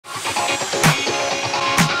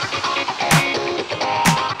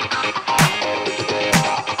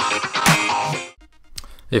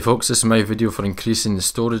Hey folks, this is my video for increasing the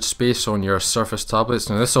storage space on your Surface tablets.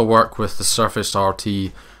 Now this will work with the Surface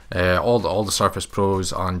RT, all the Surface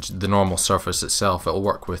Pros and the normal Surface itself. It'll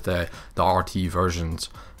work with the RT versions,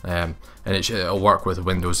 and it'll work with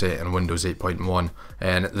Windows 8 and Windows 8.1.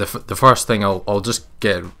 And the first thing, I'll just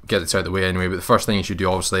get this out of the way anyway, but the first thing you should do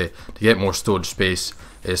obviously to get more storage space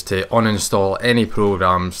is to uninstall any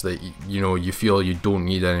programs that you feel you don't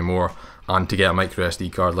need anymore, and to get a micro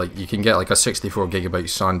SD card. Like you can get like a 64GB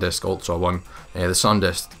SanDisk Ultra one. The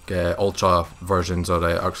SanDisk Ultra versions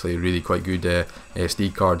are actually really quite good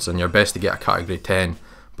SD cards, and you're best to get a category 10.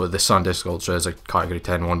 But the SanDisk Ultra is a category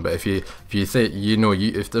 10 one. But if you think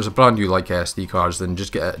if there's a brand new like SD cards, then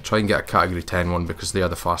just try and get a category 10 one, because they are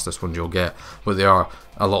the fastest ones you'll get, but they are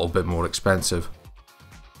a little bit more expensive.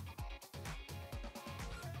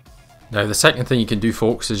 Now the second thing you can do,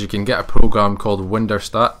 folks, is you can get a program called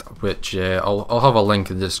Wildstar, which I'll have a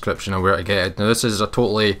link in the description of where to get it. Now this is a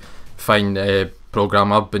totally fine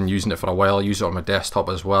program. I've been using it for a while. I use it on my desktop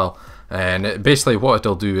as well, and basically what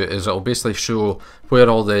it'll do is it'll basically show where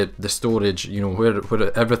all the storage,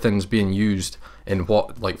 where everything's being used in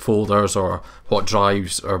what like folders or what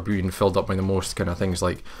drives are being filled up by the most kind of things,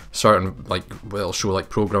 like certain, like it'll show like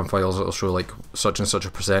program files, it'll show like such and such a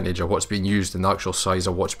percentage of what's being used and the actual size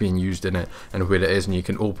of what's being used in it and where it is, and you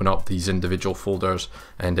can open up these individual folders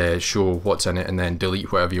and show what's in it and then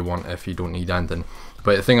delete whatever you want if you don't need anything.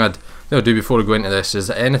 But the thing I'd do before I go into this is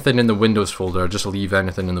anything in the Windows folder, just leave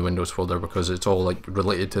anything in the Windows folder, because it's all like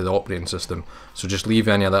related to the operating system. So just leave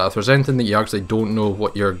any of that. If there's anything that you actually don't know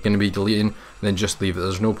what you're going to be deleting, then just leave it.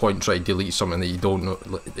 There's no point in trying to delete something that you don't know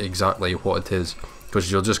exactly what it is,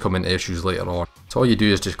 because you'll just come into issues later on. So all you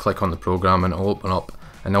do is just click on the program and it'll open up,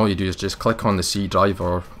 and all you do is just click on the C drive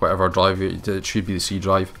or whatever drive, it should be the C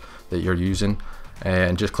drive that you're using,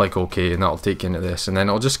 and just click OK, and that'll take you into this, and then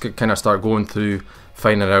it'll just kind of start going through,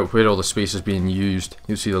 finding out where all the space is being used.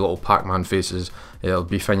 You'll see the little Pac-Man faces. It'll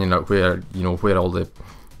be finding out where where all the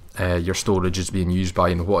your storage is being used by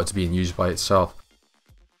and what it's being used by itself.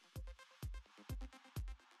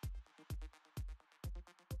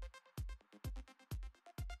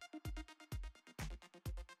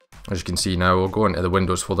 As you can see now, we'll go into the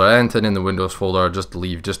Windows folder. Anything in the Windows folder, just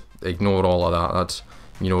leave, just ignore all of that. That's,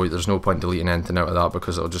 there's no point deleting anything out of that,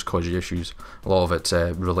 because it'll just cause you issues. A lot of it's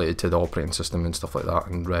related to the operating system and stuff like that,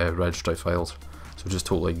 and registry files. So just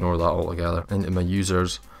totally ignore that altogether. Into my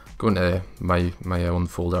users, go into my own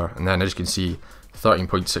folder, and then as you can see,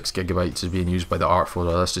 13.6GB is being used by the art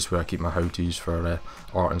folder. That's just where I keep my how-tos for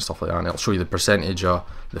art and stuff like that. And it'll show you the percentage of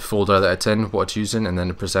the folder that it's in, what it's using, and then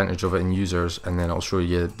the percentage of it in users, and then it'll show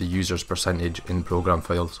you the users percentage in program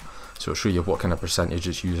files. So it'll show you what kind of percentage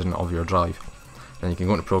it's using of your drive. Then you can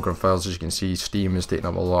go into program files. As you can see, Steam is taking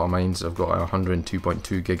up a lot of mine. I've got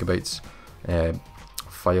 102.2GB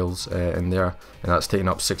files in there, and that's taking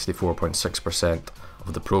up 64.6%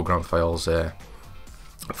 of the program files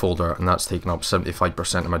folder, and that's taking up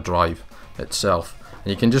 75% of my drive itself.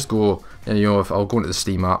 And you can just go, and if I'll go into the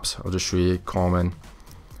Steam apps, I'll just show you common,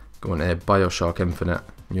 go into BioShock Infinite,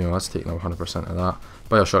 that's taking up 100% of that.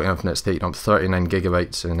 BioShock Infinite's taking up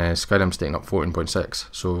 39GB, and Skyrim's taking up 14.6.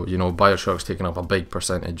 So BioShock's taking up a big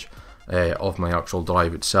percentage of my actual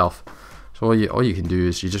drive itself. So all you can do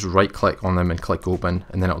is you just right click on them and click open,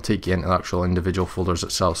 and then it'll take you into the actual individual folders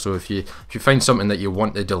itself. So if you find something that you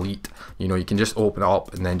want to delete, you can just open it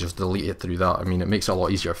up and then just delete it through that. I mean, it makes it a lot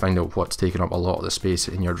easier to find out what's taking up a lot of the space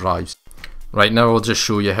in your drives. Right now I'll just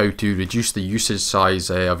show you how to reduce the usage size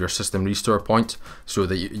of your system restore points, so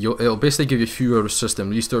that it'll basically give you fewer system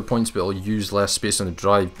restore points, but it'll use less space on the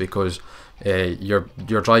drive, because your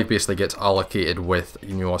drive basically gets allocated with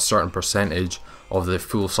a certain percentage of the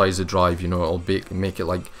full size of drive. It'll make it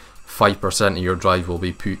like 5% of your drive will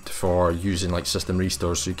be put for using like system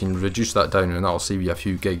restores, so you can reduce that down, and that'll save you a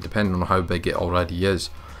few gig depending on how big it already is.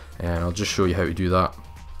 And I'll just show you how to do that.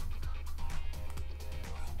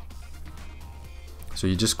 So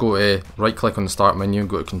you just go to right click on the start menu,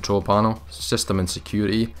 go to control panel, system and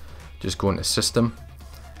security, just go into system,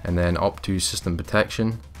 and then up to system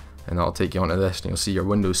protection, and that'll take you onto this, and you'll see your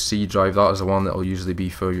Windows C drive. That is the one that will usually be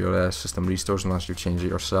for your system restores, unless you change it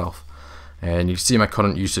yourself. And you can see my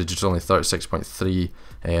current usage is only 36.3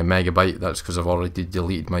 megabyte. That's because I've already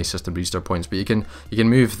deleted my system restore points. But you can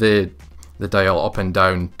move the dial up and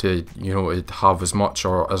down to have as much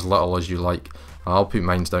or as little as you like. I'll put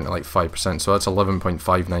mine down to like 5%, so that's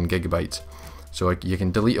 11.59GB. So you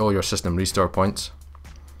can delete all your system restore points.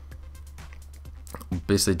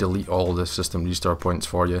 Basically delete all the system restore points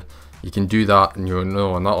for you. you can do that, and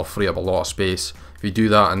and that'll free up a lot of space. If you do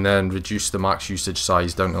that and then reduce the max usage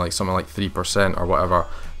size down to like something like 3% or whatever,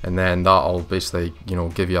 and then that'll basically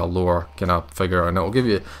give you a lower kind of figure, and it'll give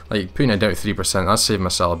you, like, putting it down to 3%, that's saving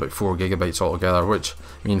myself about 4 gigabytes altogether, which,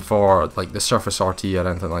 I mean, for like the Surface RT or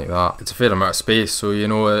anything like that, it's a fair amount of space. So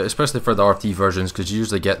especially for the RT versions, because you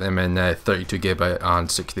usually get them in 32 gigabyte and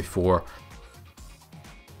 64.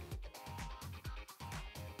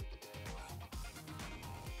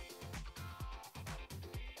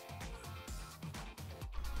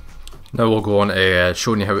 Now we'll go on to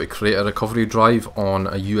showing you how to create a recovery drive on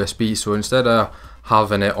a USB. So instead of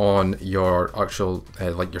having it on your actual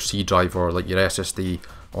like your C drive or like your SSD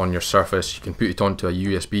on your Surface, you can put it onto a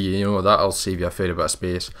USB. That'll save you a fair bit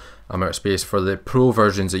of amount of space. For the Pro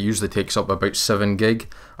versions, it usually takes up about 7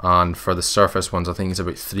 gig, and for the Surface ones, I think it's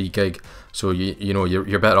about 3 gig. So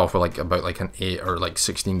you're better off with about an 8 or like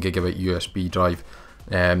 16 gigabyte USB drive.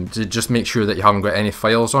 To just make sure that you haven't got any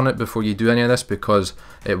files on it before you do any of this, because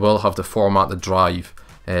it will have to format the drive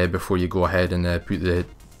before you go ahead and put the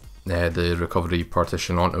recovery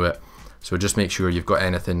partition onto it. So just make sure you've got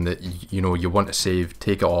anything that you want to save,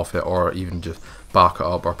 take it off it, or even just back it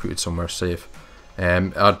up or put it somewhere safe.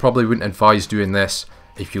 I probably wouldn't advise doing this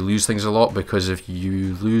if you lose things a lot, because if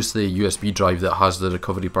you lose the USB drive that has the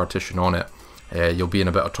recovery partition on it, you'll be in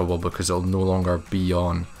a bit of trouble, because it'll no longer be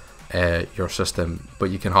on your system.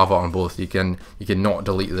 But you can have it on both. You can not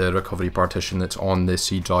delete the recovery partition that's on the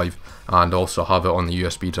C drive and also have it on the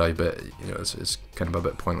USB drive, but it's kind of a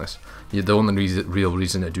bit pointless. The only real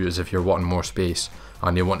reason to do it is if you're wanting more space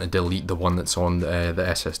and you want to delete the one that's on the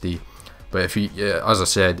SSD. But if you, as I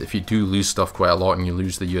said, if you do lose stuff quite a lot and you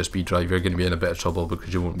lose the USB drive, you're going to be in a bit of trouble,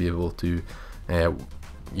 because you won't be able to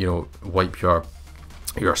wipe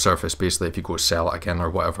your Surface basically if you go sell it again or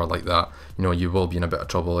whatever like that. You will be in a bit of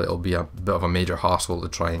trouble. It'll be a bit of a major hassle to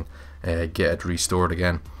try and get it restored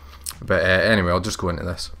again. But anyway, I'll just go into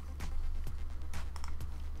this.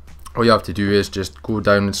 All you have to do is just go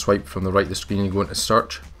down and swipe from the right of the screen and go into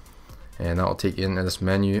search, and that'll take you into this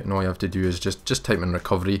menu, and all you have to do is just type in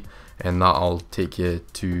recovery, and that'll take you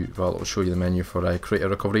to, well, it'll show you the menu for create a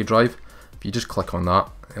recovery drive. If you just click on that,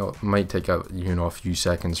 it might take a few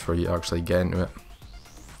seconds for you to actually get into it.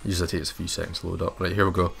 Usually takes a few seconds to load up. Right, here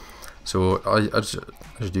we go. So as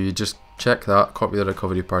you just check that, copy the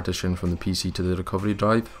recovery partition from the PC to the recovery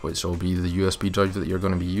drive, which will be the USB drive that you're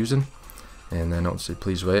going to be using, and then it'll say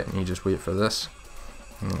please wait, and you just wait for this,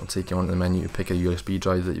 and it'll take you onto the menu to pick a USB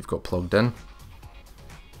drive that you've got plugged in.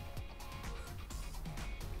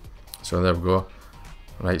 So there we go.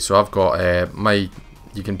 Right, so I've got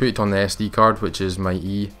you can put it on the SD card, which is my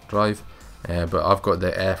E drive. But I've got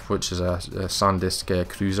the F, which is a SanDisk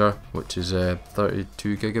Cruiser, which is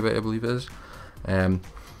 32 gigabyte, I believe it is.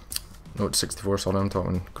 No, it's 64, sorry, I'm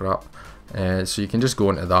talking crap. So you can just go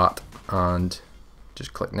into that and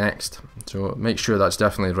just click next. So make sure that's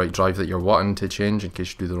definitely the right drive that you're wanting to change, in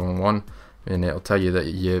case you do the wrong one. And it'll tell you that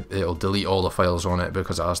it'll delete all the files on it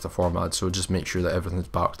because it has to format. So just make sure that everything's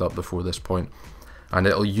backed up before this point. And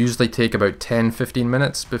it'll usually take about 10-15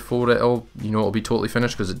 minutes before it'll be totally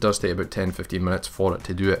finished, because it does take about 10-15 minutes for it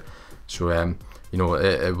to do it. So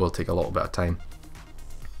it will take a little bit of time.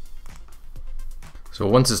 So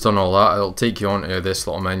once it's done all that, it'll take you onto this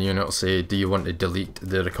little menu, and it'll say, do you want to delete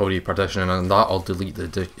the recovery partition? And that'll delete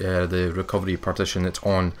the recovery partition that's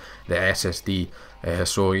on the SSD.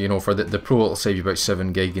 So for the Pro, it'll save you about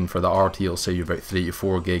 7 gig, and for the RT, it'll save you about 3 to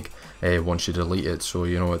 4 gig once you delete it. So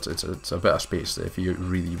it's a bit of space if you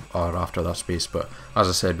really are after that space. But as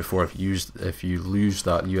I said before, if you lose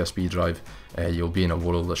that USB drive, you'll be in a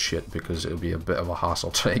world of shit, because it'll be a bit of a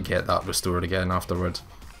hassle trying to get that restored again afterwards.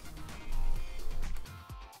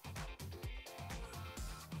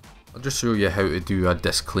 I'll just show you how to do a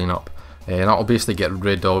disk cleanup, and that'll basically get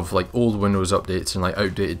rid of like old Windows updates and like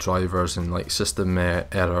outdated drivers and like system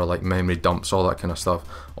error, like memory dumps, all that kind of stuff.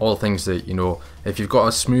 All things that if you've got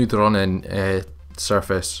a smooth running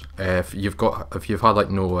Surface, if you've had like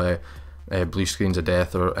no blue screens of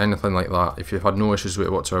death or anything like that, if you've had no issues with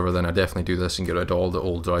it whatsoever, then I definitely do this and get rid of all the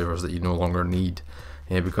old drivers that you no longer need,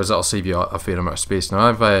 because that'll save you a fair amount of space.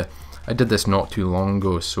 Now I did this not too long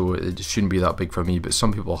ago, so it shouldn't be that big for me, but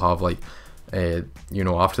some people have like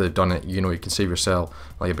after they've done it, you can save yourself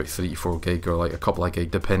like about 3 to 4 gig or like a couple of gig,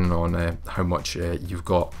 depending on how much you've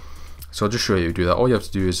got. So I'll just show you how to do that. All you have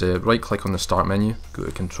to do is right click on the start menu, go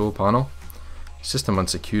to control panel, system and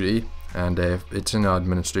security, and it's in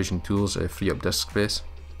administration tools, free up disk space.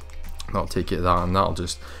 That'll take you to that, and that'll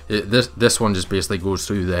just this one just basically goes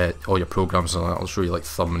through all your programs, and that'll show you like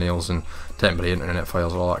thumbnails and temporary internet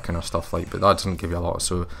files, all that kind of stuff. But that doesn't give you a lot.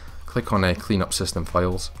 So click on clean up system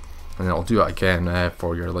files, and it'll do it again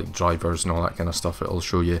for your like drivers and all that kind of stuff. It'll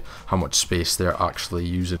show you how much space they're actually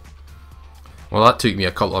using. Well, that took me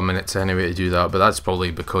a couple of minutes anyway to do that, but that's probably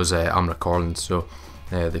because I'm recording, so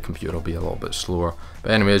the computer will be a little bit slower.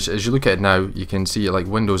 But anyways, as you look at it now, you can see like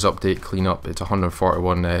Windows Update Cleanup, it's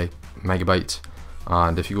 141 megabytes,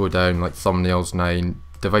 and if you go down like Thumbnails 9,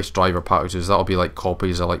 Device Driver Packages, that'll be like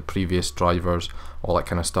copies of like previous drivers, all that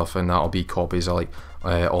kind of stuff, and that'll be copies of like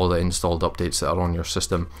all the installed updates that are on your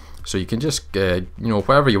system. So you can just, you know,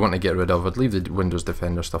 whatever you want to get rid of, I'd leave the Windows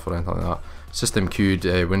Defender stuff or anything like that. System queued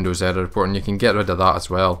Windows error report, and you can get rid of that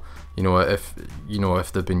as well. You know, if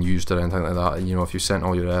they've been used or anything like that. You know, if you sent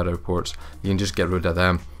all your error reports, you can just get rid of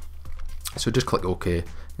them. So just click OK.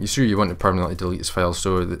 You're sure you want to permanently delete this file.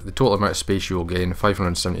 So the total amount of space you will gain,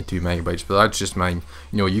 572 megabytes, but that's just mine.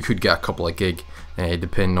 You know, you could get a couple of gig,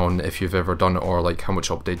 depending on if you've ever done it, or like how much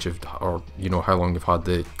updates you've, or you know, how long you've had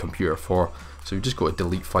the computer for. So you just go to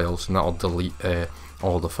delete files, and that'll delete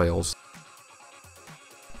all the files.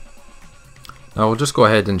 Now I'll just go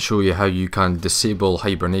ahead and show you how you can disable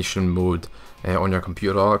hibernation mode on your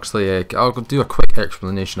computer. I'll do a quick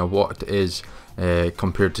explanation of what it is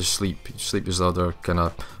compared to sleep. Sleep is the other kind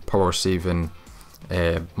of power saving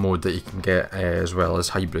mode that you can get, as well as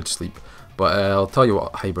hybrid sleep. But I'll tell you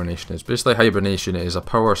what hibernation is. Basically, hibernation is a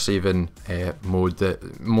power saving mode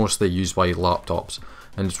that mostly used by laptops,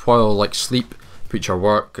 and it's while like sleep, put your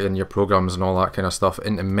work and your programs and all that kind of stuff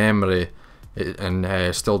into memory, and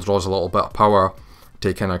still draws a little bit of power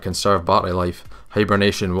to kind of conserve battery life.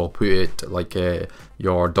 Hibernation will put it like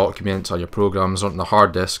your documents or your programs onto the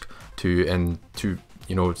hard disk to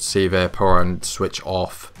you know, save power and switch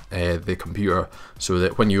off the computer, so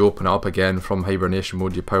that when you open it up again from hibernation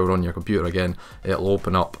mode, you power on your computer again, it'll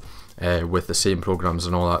open up with the same programs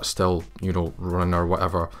and all that still, you know, running or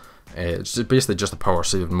whatever. It's basically just a power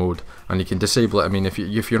saving mode, and you can disable it. I mean, if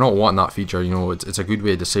you're not wanting that feature, you know, it's a good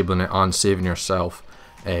way of disabling it and saving yourself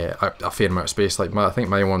a fair amount of space. Like I think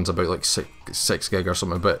my one's about like 6 gig or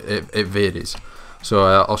something, but it varies. So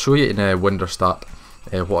I'll show you in WinDoorStat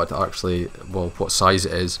what it actually, well, what size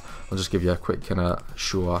it is. I'll just give you a quick kind of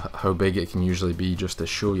show how big it can usually be, just to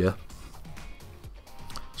show you.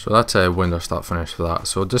 So that's WinDoorStat finished for that.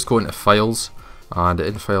 So just go into Files, and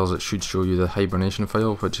in Files it should show you the hibernation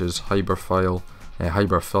file, which is hiberfile.sys,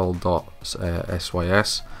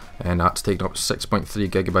 and that's taking up 6.3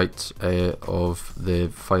 gigabytes of the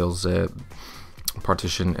files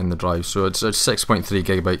partition in the drive. So it's 6.3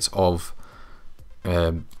 gigabytes of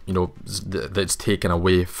you know, that's taken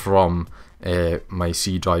away from my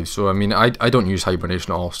C drive. So I mean, I don't use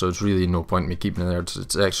hibernation at all, so it's really no point in me keeping it there.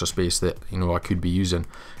 It's extra space that, you know, I could be using.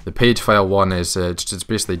 The page file one is it's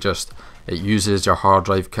basically just, it uses your hard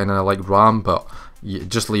drive kind of like RAM, but you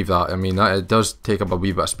just leave that. I mean, it does take up a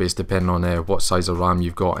wee bit of space depending on what size of RAM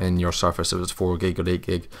you've got in your Surface. If it's 4 gig or 8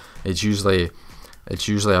 gig, it's usually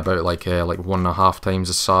about like 1.5 times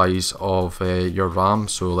the size of your RAM.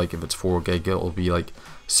 So like if it's 4 gig, it'll be like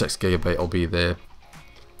 6 gigabyte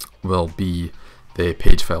will be the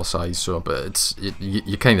page file size. So, but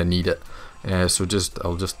you kind of need it. So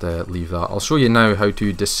I'll just leave that. I'll show you now how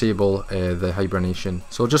to disable the hibernation.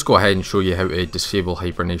 So I'll just go ahead and show you how to disable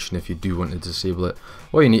hibernation if you do want to disable it.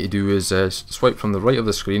 All you need to do is swipe from the right of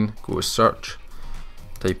the screen, go to search,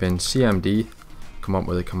 type in CMD, come up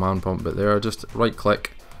with a command prompt bit there, just right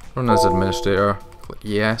click, run as administrator, click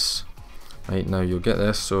yes. Right, now you'll get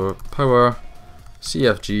this. So power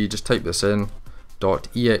cfg, just type this in,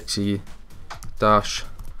 .exe dash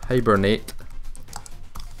hibernate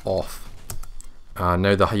off.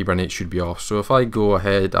 Now the hibernate should be off. So if I go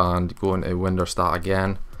ahead and go into WinDoorStat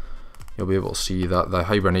again, you'll be able to see that the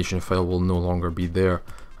hibernation file will no longer be there,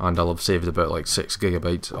 and I'll have saved about like 6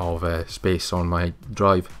 gigabytes of space on my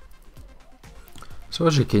drive. So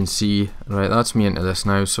as you can see, right, that's me into this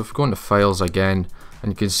now. So if we go into Files again,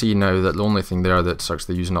 and you can see now that the only thing there that's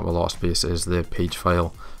actually using up a lot of space is the page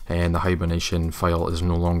file, and the hibernation file is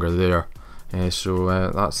no longer there.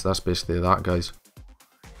 So that's basically that, guys.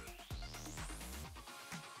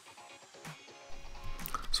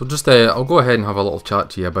 So just I'll go ahead and have a little chat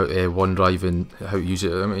to you about OneDrive and how to use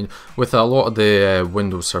it. I mean, with a lot of the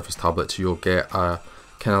Windows Surface tablets, you'll get a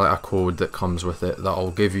kind of like a code that comes with it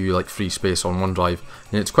that'll give you like free space on OneDrive,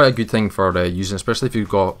 and it's quite a good thing for using, especially if you've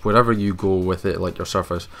got, wherever you go with it, like your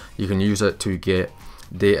Surface, you can use it to get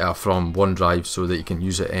data from OneDrive so that you can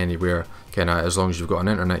use it anywhere, kind of as long as you've got an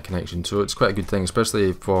internet connection. So it's quite a good thing,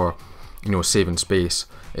 especially for, you know, saving space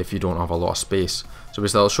if you don't have a lot of space. So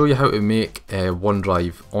basically I'll show you how to make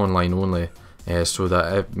OneDrive online only, so that,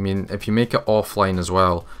 I mean, if you make it offline as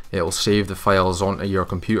well, it'll save the files onto your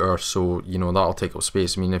computer, so you know that'll take up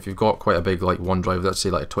space. I mean, if you've got quite a big like OneDrive, let's say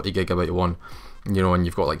like a 20 gigabyte one, you know, and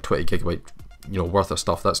you've got like 20 gigabyte, you know, worth of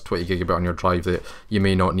stuff, that's 20 gigabyte on your drive that you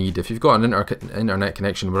may not need. If you've got an internet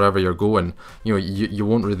connection wherever you're going, you know, you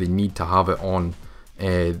won't really need to have it on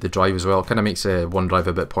the drive as well. It kind of makes OneDrive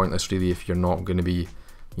a bit pointless really if you're not going to be,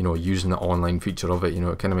 you know, using the online feature of it. You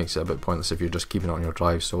know, it kind of makes it a bit pointless if you're just keeping it on your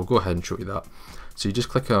drive. So I'll go ahead and show you that. So you just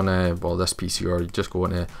click on well, this PC, or you just go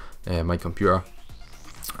into my computer,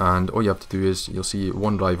 and all you have to do is, you'll see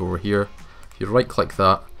OneDrive over here. If you right click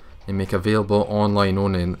that and make available online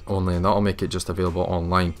only, and that'll make it just available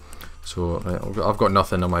online. So right, I've got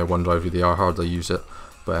nothing on my OneDrive really, I hardly use it,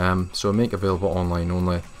 but so make available online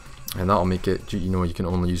only, and that'll make it, you know, you can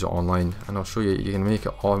only use it online. And I'll show you, you can make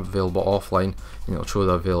it available offline, and it'll show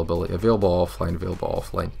the availability, available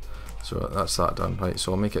offline. So that's that done. Right,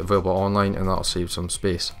 so I'll make it available online, and that'll save some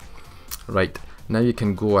space. Right, now you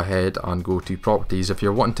can go ahead and go to properties. If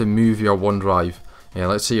you're wanting to move your OneDrive,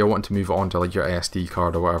 let's say you're wanting to move it onto like your SD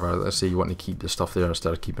card or whatever, let's say you want to keep the stuff there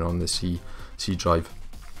instead of keeping it on the C drive,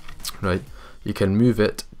 right, you can move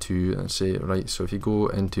it to, let's say, right, so if you go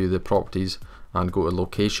into the properties and go to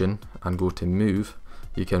location and go to move,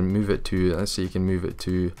 you can move it to, let's say you can move it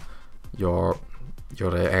to your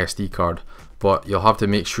SD card, but you'll have to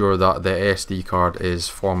make sure that the SD card is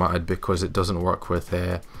formatted, because it doesn't work with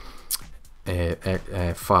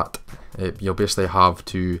FAT. You'll basically have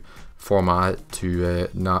to format it to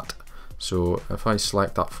NAT. So if I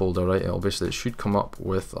select that folder, right, it should come up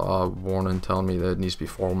with a warning telling me that it needs to be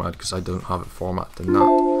formatted, because I don't have it formatted to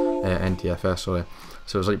NAT, NTFS, sorry.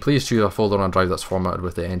 So it's like, please choose a folder on a drive that's formatted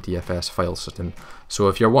with the NTFS file system. So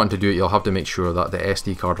if you're wanting to do it, you'll have to make sure that the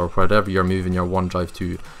SD card or whatever you're moving your OneDrive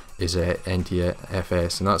to is a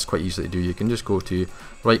NTFS, and that's quite easy to do. You can just go to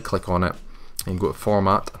right click on it and go to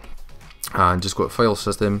format, and just go to file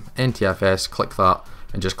system, NTFS, click that,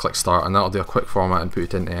 and just click start, and that'll do a quick format and put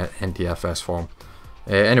it into NTFS form.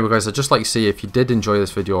 Anyway guys, I'd just like to say, if you did enjoy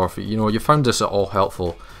this video, or if you found this at all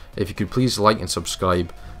helpful, if you could please like and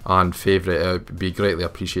subscribe and favourite, it would be greatly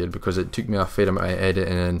appreciated, because it took me a fair amount of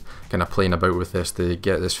editing and kind of playing about with this to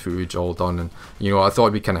get this footage all done. And I thought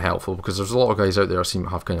it'd be kind of helpful, because there's a lot of guys out there that seem to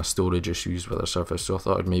have kind of storage issues with their Surface, so I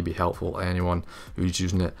thought it may be helpful to anyone who's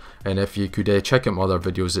using it. And if you could check out my other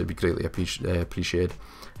videos, it'd be greatly appreciated.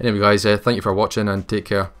 Anyway guys, thank you for watching, and take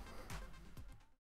care.